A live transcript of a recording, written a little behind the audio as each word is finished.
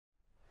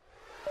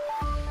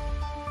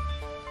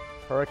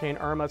Hurricane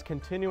Irma is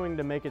continuing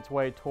to make its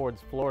way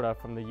towards Florida.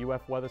 From the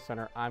UF Weather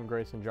Center, I'm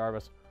Grayson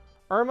Jarvis.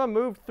 Irma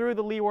moved through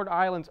the Leeward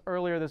Islands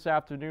earlier this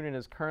afternoon and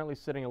is currently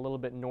sitting a little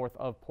bit north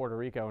of Puerto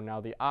Rico. Now,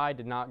 the eye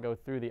did not go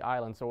through the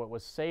island, so it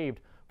was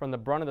saved from the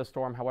brunt of the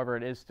storm. However,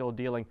 it is still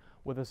dealing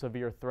with a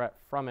severe threat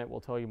from it. We'll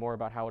tell you more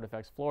about how it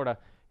affects Florida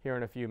here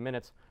in a few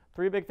minutes.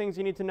 Three big things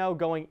you need to know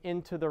going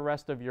into the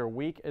rest of your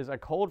week is a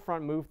cold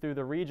front moved through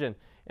the region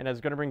and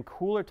is going to bring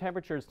cooler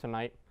temperatures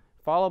tonight.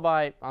 Followed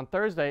by, on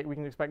Thursday, we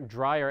can expect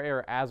drier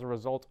air as a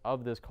result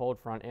of this cold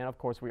front. And, of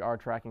course, we are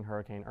tracking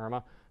Hurricane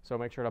Irma. So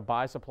make sure to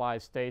buy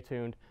supplies, stay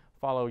tuned,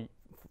 follow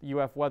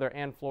UF Weather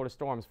and Florida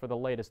Storms for the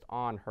latest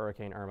on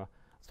Hurricane Irma.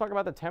 Let's talk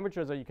about the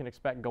temperatures that you can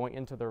expect going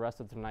into the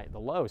rest of tonight. The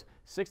lows,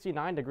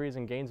 69 degrees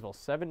in Gainesville,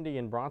 70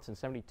 in Bronson,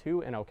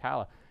 72 in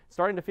Ocala.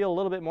 Starting to feel a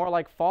little bit more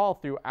like fall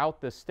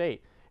throughout the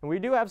state. And we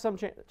do have some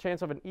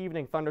chance of an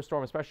evening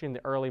thunderstorm, especially in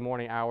the early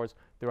morning hours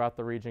throughout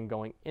the region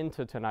going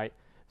into tonight.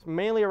 It's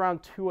mainly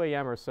around 2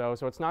 a.m. or so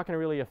it's not going to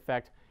really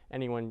affect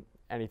anything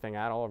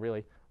at all,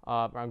 really.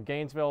 Around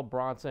Gainesville,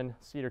 Bronson,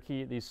 Cedar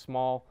Key, these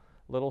small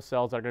little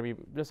cells that are going to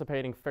be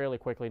dissipating fairly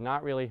quickly,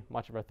 not really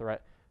much of a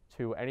threat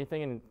to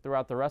anything. And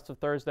throughout the rest of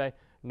Thursday,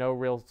 no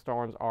real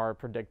storms are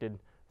predicted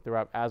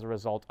throughout as a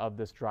result of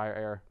this drier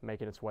air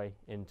making its way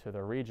into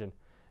the region.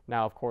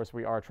 Now, of course,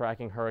 we are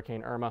tracking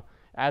Hurricane Irma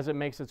as it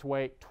makes its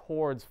way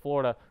towards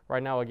Florida.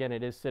 Right now, again,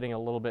 it is sitting a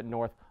little bit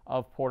north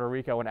of Puerto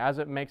Rico, and as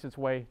it makes its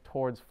way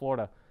towards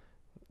Florida,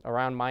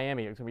 around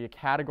Miami, it's going to be a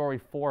Category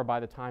 4 by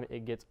the time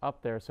it gets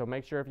up there. So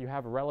make sure if you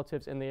have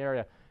relatives in the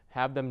area,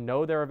 have them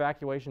know their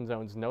evacuation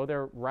zones, know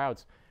their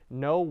routes,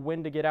 know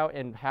when to get out,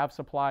 and have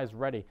supplies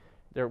ready.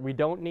 We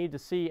don't need to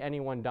see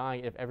anyone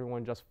dying if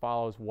everyone just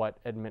follows what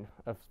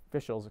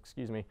officials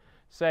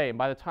say. And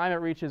by the time it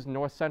reaches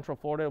north central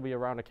Florida, it'll be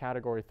around a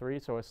Category 3,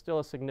 so it's still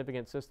a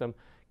significant system.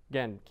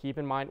 Again, keep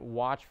in mind,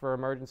 watch for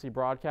emergency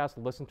broadcasts,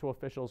 listen to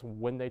officials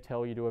when they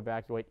tell you to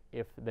evacuate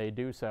if they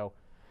do so.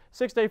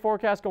 6-day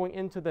forecast going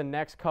into the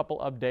next couple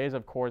of days.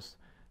 Of course,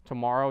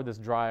 tomorrow this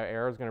drier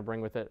air is going to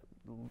bring with it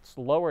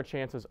lower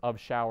chances of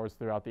showers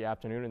throughout the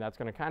afternoon, and that's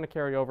going to kind of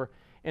carry over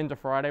into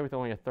Friday with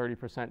only a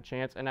 30%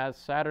 chance. And as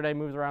Saturday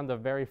moves around, the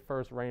very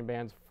first rain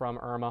bands from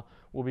Irma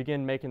will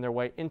begin making their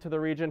way into the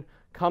region.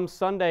 Come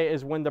Sunday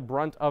is when the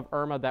brunt of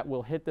Irma that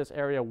will hit this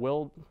area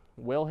will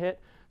hit.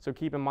 So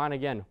keep in mind,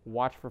 again,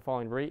 watch for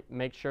falling debris.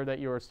 Make sure that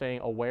you are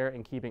staying aware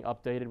and keeping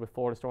updated with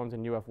Florida Storms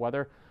and UF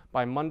Weather.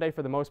 By Monday,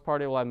 for the most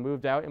part, it will have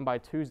moved out, and by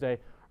Tuesday,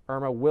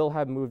 Irma will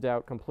have moved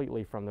out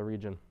completely from the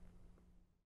region.